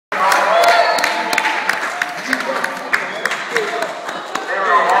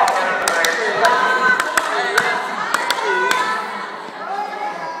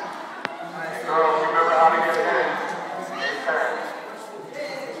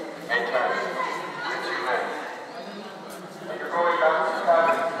8 times into your neck. When you're going down to the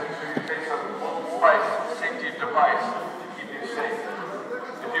cabin, make sure you take some safety device to keep you safe.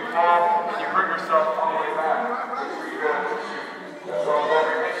 If you fall and you hurt yourself on the way back, make sure you get a tissue. So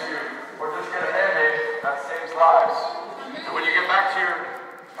when we miss you, or just get a Band-Aid, that saves lives. And when you get back to your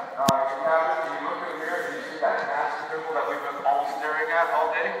cabin and you look in the mirror and you see that nasty pimple that we've been all staring at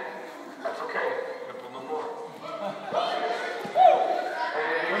all day, that's okay. Pimple no more.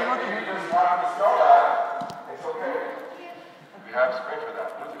 And if you just happen to smell that, it's okay. We have spray for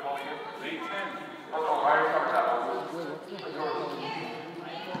that. What's it called again? V10. Oh no, I already covered that one.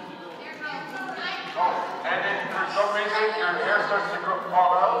 Oh, and if for some reason your hair starts to